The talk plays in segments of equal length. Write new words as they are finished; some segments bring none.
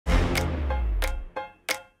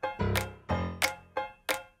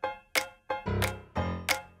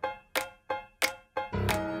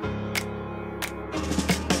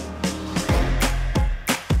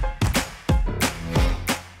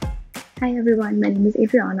Hi everyone, my name is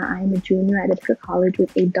Adriana. I am a junior at Ithaca College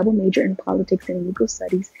with a double major in politics and legal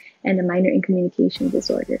studies and a minor in communication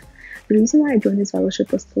disorder. The reason why I joined this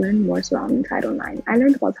fellowship was to learn more surrounding Title IX. I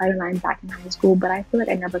learned about Title IX back in high school, but I feel like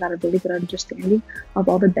I never got a really good understanding of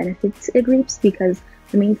all the benefits it reaps because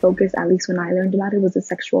the main focus, at least when I learned about it, was the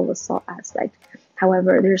sexual assault aspect.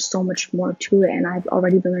 However, there's so much more to it, and I've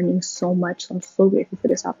already been learning so much, so I'm so grateful for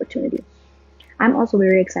this opportunity. I'm also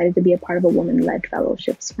very excited to be a part of a woman-led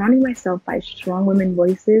fellowship. Surrounding myself by strong women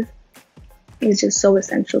voices is just so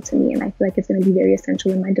essential to me, and I feel like it's going to be very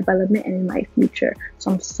essential in my development and in my future. So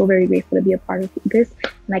I'm so very grateful to be a part of this,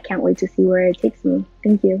 and I can't wait to see where it takes me.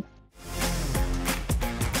 Thank you.